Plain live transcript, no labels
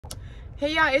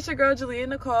Hey y'all, it's your girl Julia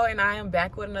Nicole and I am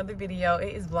back with another video.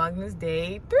 It is Vlogmas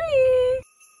Day 3.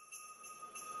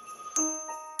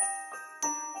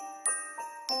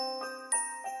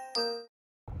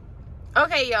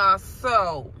 Okay y'all,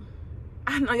 so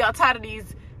I know y'all tired of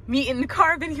these me in the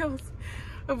car videos,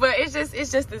 but it's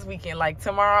just this weekend. Like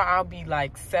tomorrow I'll be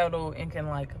like settled and can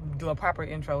like do a proper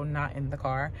intro not in the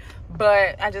car.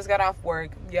 But I just got off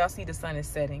work. Y'all see the sun is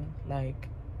setting. Like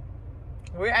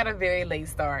we're at a very late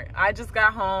start. I just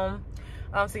got home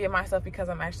to get myself because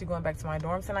I'm actually going back to my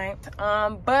dorm tonight.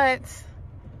 But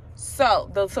so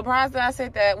the surprise that I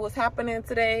said that was happening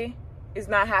today is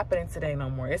not happening today no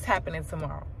more. It's happening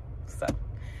tomorrow. So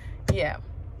yeah,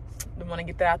 I want to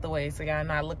get that out the way so y'all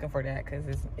not looking for that because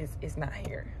it's not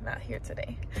here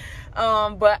today.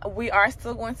 But we are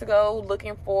still going to go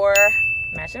looking for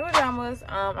matching pajamas.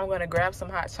 I'm going to grab some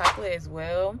hot chocolate as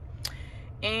well.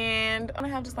 And I'm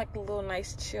gonna have just like a little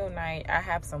nice chill night. I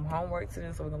have some homework to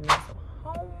do, so we're gonna be doing some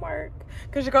homework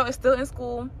because your girl is still in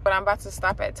school. But I'm about to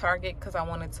stop at Target because I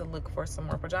wanted to look for some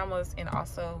more pajamas, and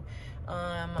also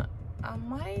I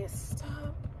might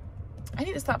stop. I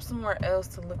need to stop somewhere else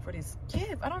to look for this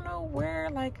gift. I don't know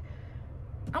where. Like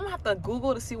I'm gonna have to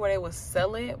Google to see where they would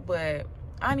sell it, but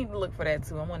I need to look for that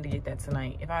too. I wanted to get that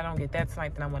tonight. If I don't get that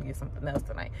tonight, then I want to get something else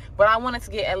tonight. But I wanted to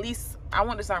get at least. I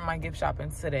want to start my gift shopping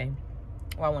today.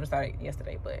 Well, I want to start it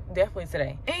yesterday, but definitely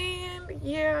today. And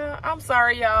yeah, I'm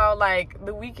sorry y'all, like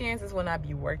the weekends is when I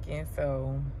be working,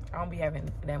 so I don't be having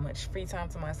that much free time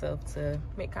to myself to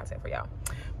make content for y'all.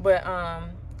 But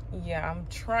yeah, I'm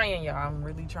trying, y'all. I'm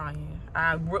really trying.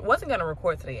 I wasn't gonna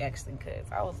record today actually because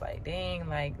I was like, dang,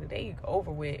 like the day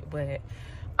over with. But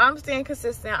I'm staying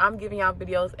consistent. I'm giving y'all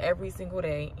videos every single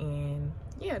day, and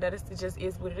yeah, that is just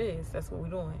is what it is. That's what we're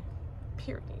doing,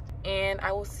 period. And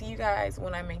I will see you guys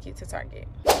when I make it to Target.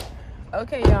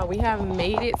 Okay y'all, we have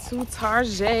made it to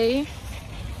Target.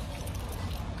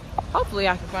 Hopefully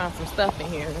I can find some stuff in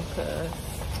here because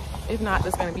if not,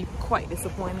 it's gonna be quite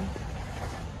disappointing.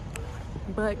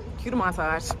 But cue the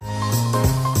montage.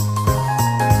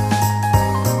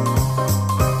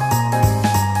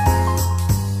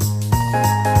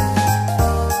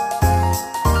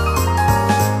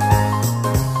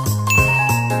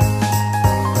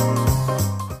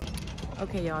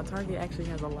 Okay y'all, Target actually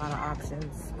has a lot of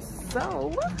options,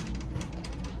 so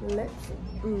let's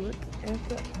look at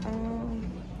the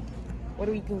what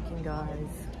are we thinking, guys?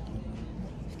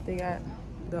 They got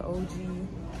the OG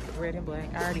red and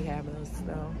black. I already have those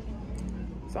though,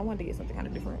 so I wanted to get something kind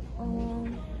of different.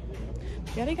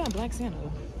 Yeah, they got Black Santa.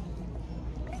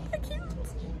 Ain't that cute?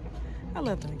 I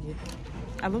love that gift.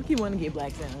 I look, you want to get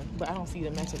Black Santa, but I don't see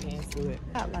the matching hands to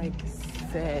it. Got like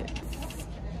sets.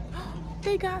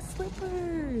 They got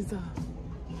slippers. Yo,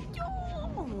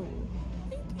 ain't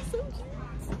they so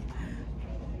cute?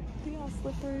 They got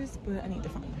slippers, but I need to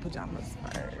find the pajamas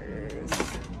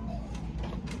first.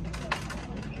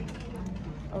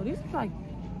 Oh, these are like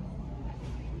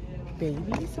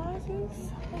baby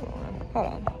sizes. Hold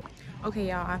on. Okay,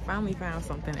 y'all, I finally found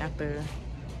something after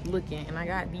looking, and I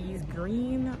got these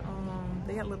green.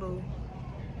 They got little,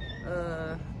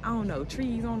 I don't know,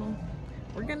 trees on them.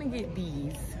 We're gonna get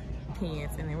these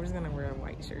pants, and then we're just gonna wear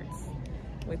white shirts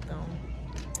with them.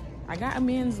 I got a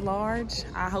men's large.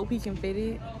 I hope he can fit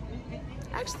it.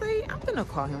 Actually, I'm gonna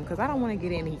call him because I don't want to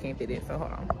get in and he can't fit it, so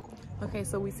hold on. Okay,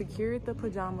 so we secured the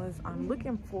pajamas. I'm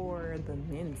looking for the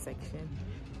men's section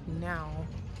now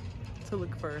to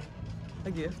look for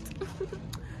a gift.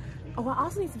 Oh, I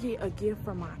also need to get a gift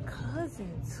for my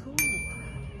cousin too.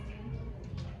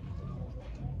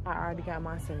 I already got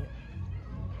my set.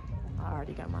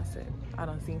 I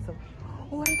done seen some.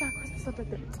 Oh, they got Christmas stuff like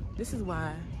that. This is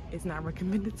why it's not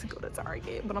recommended to go to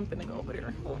Target, but I'm finna go over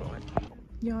there. Hold on.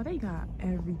 Y'all, they got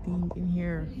everything in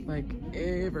here. Like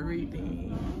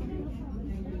everything.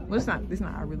 Well, it's not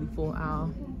a really full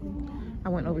aisle. I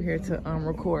went over here to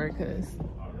record because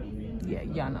yeah,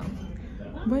 y'all know.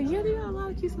 But yeah, they got a lot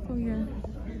of cute stuff over here.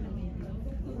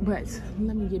 But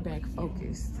let me get back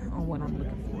focused on what I'm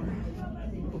looking for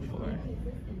before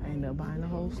I end up buying the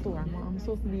whole store. I'm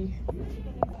supposed to be,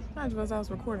 not because I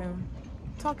was recording,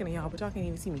 talking to y'all, but y'all can't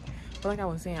even see me. But like I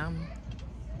was saying, I'm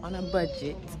on a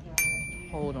budget.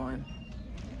 Hold on.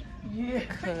 Yeah.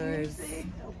 Because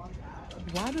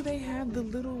why do they have the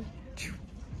little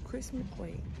Christmas?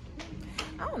 Wait.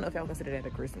 I don't know if y'all consider that a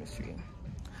Christmas tree.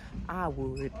 I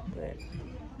would, but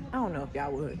I don't know if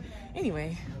y'all would.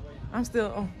 Anyway, I'm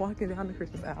still walking down the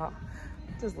Christmas aisle,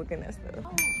 just looking at stuff.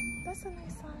 Oh, that's a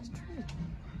nice size tree.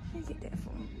 Where you get that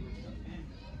from?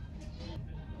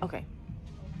 Okay,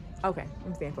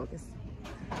 I'm staying focused.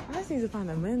 I just need to find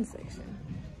the men's section.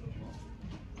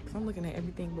 because I'm looking at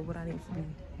everything but what I need to be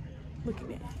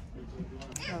looking at.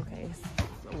 Okay, it's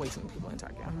way too many people in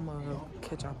Target. I'm gonna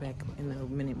catch y'all back in a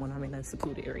minute when I'm in a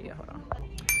secluded area. Hold on.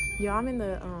 Yeah, I'm in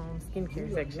the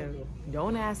skincare section.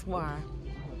 Don't ask why.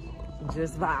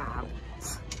 Just vibe.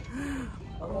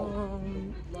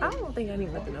 I don't think I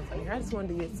need nothing else in here. I just wanted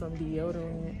to get some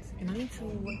deodorant, and I need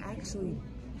to actually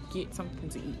get something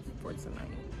to eat for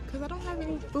tonight because I don't have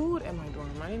any food at my dorm.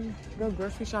 I didn't go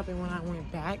grocery shopping when I went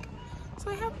back, so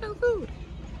I have no food.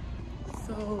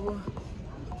 So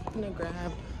I'm gonna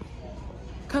grab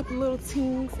a couple little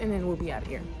things and then we'll be out of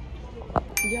here.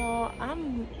 Y'all,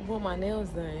 I'm want my nails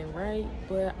done, right?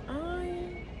 But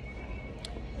I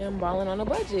am balling on a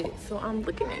budget, so I'm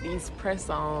looking at these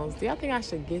press-ons. Do y'all think I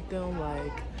should get them?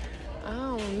 Like, I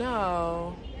don't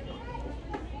know.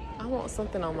 I want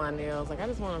something on my nails. Like, I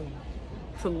just want them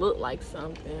to look like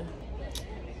something.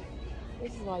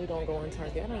 This is why you don't go in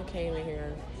Target. I done came in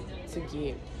here to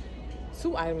get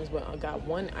 2 items, but I got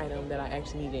 1 item that I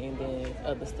actually needed, and then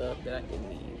other stuff that I didn't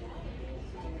need.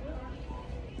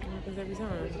 It happens every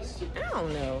time. I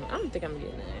don't know. I don't think I'm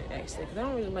getting that, actually, because I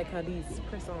don't really like how these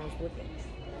press-ons look.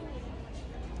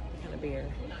 Kind of bare.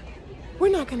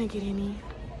 We're not going to get any,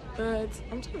 but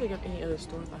I'm trying to think of any other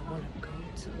stores I want to go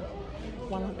to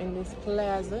while I'm in this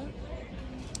plaza.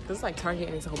 Because it's like Target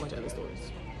and it's a whole bunch of other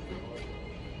stores.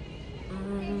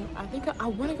 I think I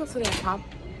want to go to that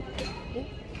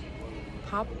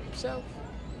Pop shelf.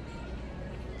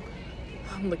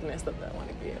 I'm looking at stuff that I want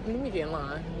to get. Let me get in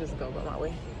line and just go about my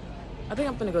way. I think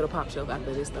I'm gonna go to Pop Shelf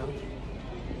after this though.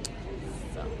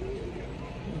 So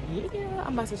yeah,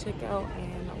 I'm about to check out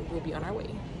and we'll be on our way.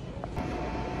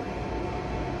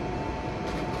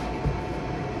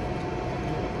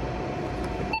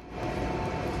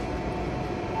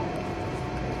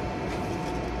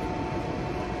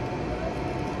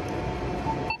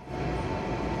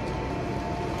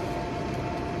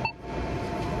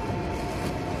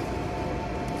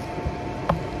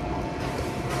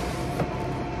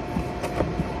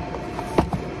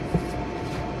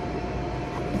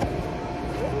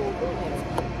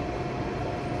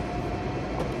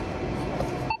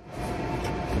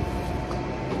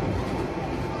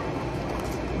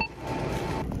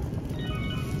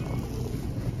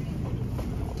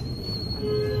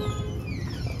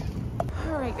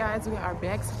 Guys, we got our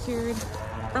bag secured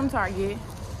from Target.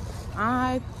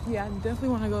 I definitely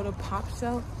want to go to Pop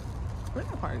Shelf. Where's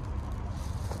that park?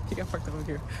 You got parked over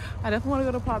here. I definitely want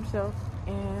to go to Pop Shelf,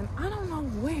 and I don't know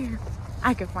where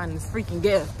I can find this freaking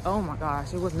gift. Oh my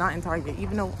gosh, it was not in Target,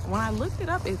 even though when I looked it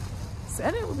up, it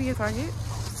said it would be a Target.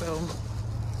 So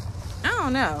I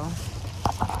don't know.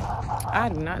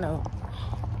 I do not know.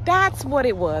 That's what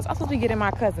it was. I was supposed to be getting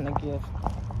my cousin a gift.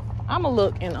 I'ma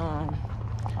look in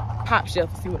Pop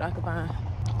Shelf to see what I can find.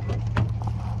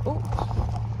 Ooh.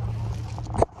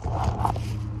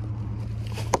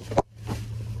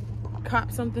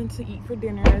 Cop something to eat for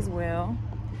dinner as well.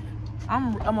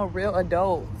 I'm a real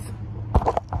adult.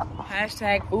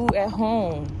 Hashtag food at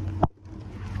home.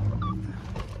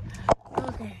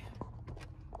 Okay.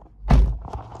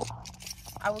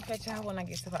 I will catch y'all when I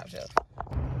get to Pop Shelf.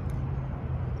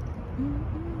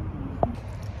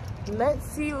 Let's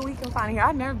see what we can find here.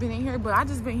 I've never been in here, but I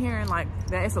just been hearing like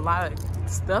that it's a lot of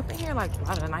stuff in here, like a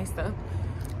lot of nice stuff.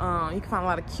 You can find a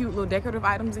lot of cute little decorative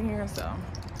items in here, so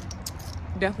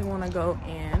definitely want to go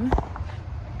in.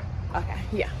 Okay,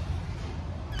 yeah.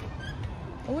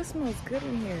 Oh, it smells good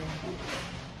in here.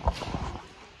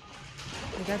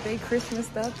 They got their Christmas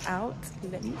stuff out.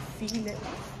 Let me see.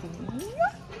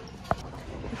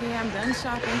 Okay, I'm done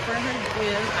shopping for her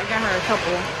gift. I got her a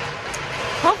couple.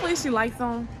 Hopefully she likes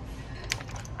them.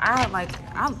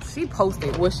 She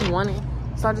posted what she wanted,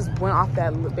 so I just went off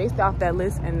that, based off that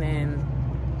list, and then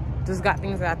just got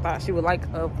things that I thought she would like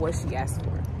of what she asked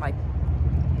for, like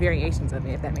variations of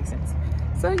it, if that makes sense.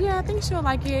 So yeah, I think she'll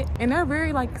like it, and they're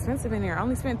very like expensive in here. I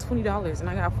only spent $20 and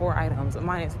I got 4 items.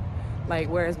 Mine is like,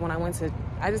 whereas when I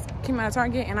just came out of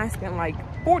Target and I spent like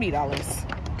 $40.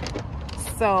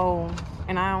 So,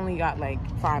 and I only got like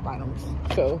 5 items.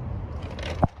 So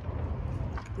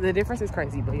the difference is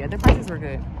crazy, but yeah, the prices were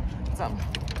good. So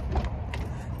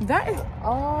that is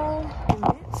all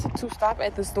meant to stop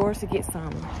at the store to get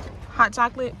some hot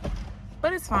chocolate,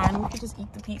 but it's fine. We can just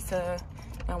eat the pizza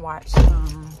and watch So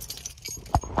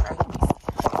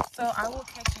I will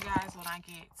catch you guys when I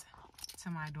get to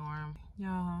my dorm.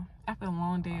 Y'all, after a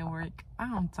long day of work,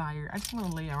 I'm tired. I just want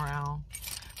to lay around,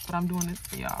 but I'm doing this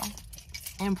for y'all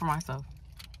and for myself,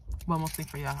 but mostly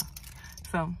for y'all.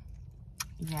 So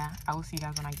yeah, I will see you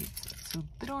guys when I get to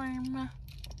the dorm.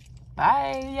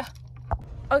 Bye.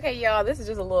 Okay, y'all, this is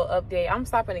just a little update. I'm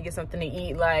stopping to get something to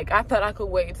eat. Like, I thought I could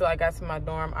wait until I got to my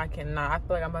dorm. I cannot. I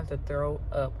feel like I'm about to throw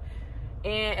up.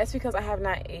 And it's because I have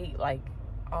not ate, like,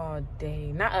 all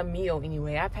day. Not a meal,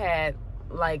 anyway. I've had,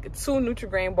 like, 2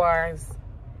 Nutri-Grain bars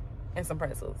and some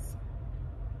pretzels.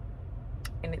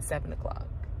 And it's 7 o'clock.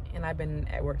 And I've been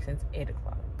at work since 8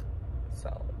 o'clock.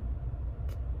 So,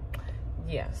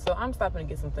 yeah. So, I'm stopping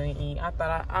to get something to eat. I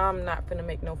thought I'm not finna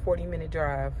make no 40-minute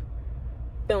drive.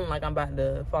 Feeling like I'm about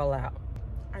to fall out.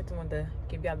 I just wanted to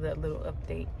give y'all that little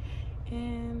update,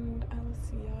 and I will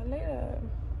see y'all later.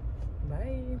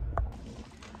 Bye.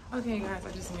 Okay, guys,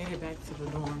 I just made it back to the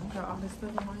dorm. Got all this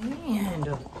stuff in my hand.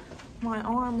 My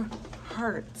arm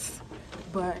hurts,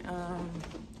 but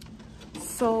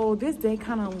so this day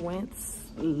kind of went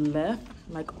left,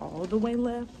 like all the way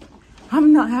left.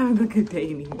 I'm not having a good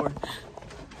day anymore.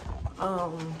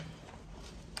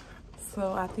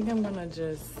 So I think I'm gonna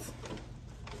just.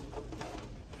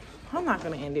 I'm not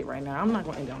gonna end it right now. I'm not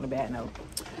gonna end it on a bad note.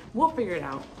 We'll figure it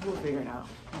out. We'll figure it out.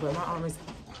 But my arm is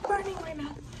burning right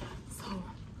now. So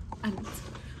I need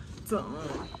to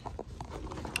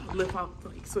lift off,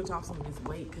 like switch off some of this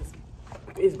weight because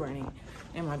it's burning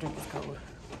and my drink is cold.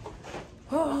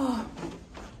 Oh,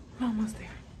 I'm almost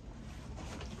there.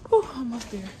 Oh,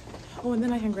 almost there. Oh, and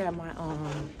then I can grab my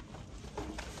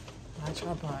my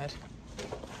tripod.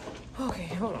 Okay,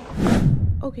 hold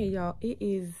on. Okay, y'all, it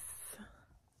is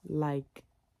like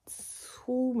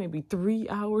 2, maybe 3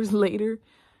 hours later.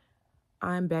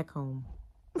 I'm back home.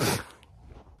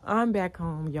 I'm back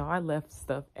home, y'all. I left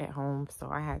stuff at home, so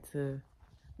I had to,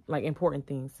 like, important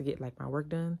things to get, like, my work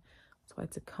done. So I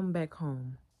had to come back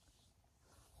home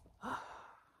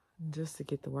just to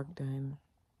get the work done.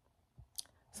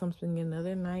 So I'm spending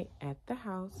another night at the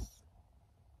house,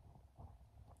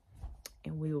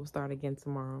 and we will start again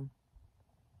tomorrow.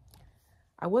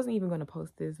 I wasn't even going to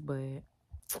post this, but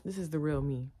this is the real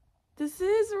me. This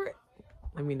is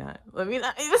let me not even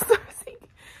start singing.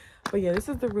 But yeah, this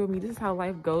is the real me. This is how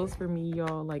life goes for me,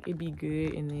 y'all. Like, it be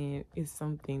good and then it's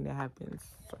something that happens.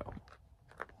 So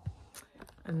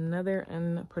another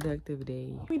unproductive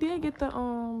day. We did get the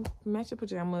matching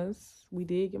pajamas. We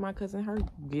did get my cousin her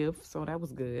gift, so that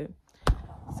was good.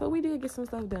 So we did get some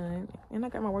stuff done, and I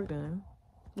got my work done,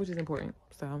 which is important.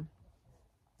 So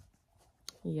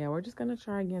yeah, we're just gonna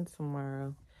try again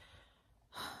tomorrow.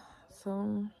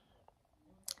 So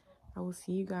I will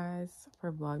see you guys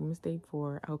for Vlogmas Day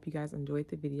 4. I hope you guys enjoyed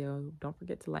the video. Don't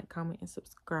forget to like, comment, and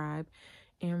subscribe.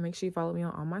 And make sure you follow me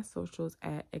on all my socials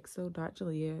at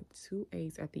exo.jalea, 2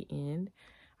 A's at the end.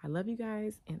 I love you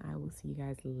guys, and I will see you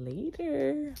guys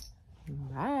later.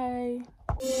 Bye.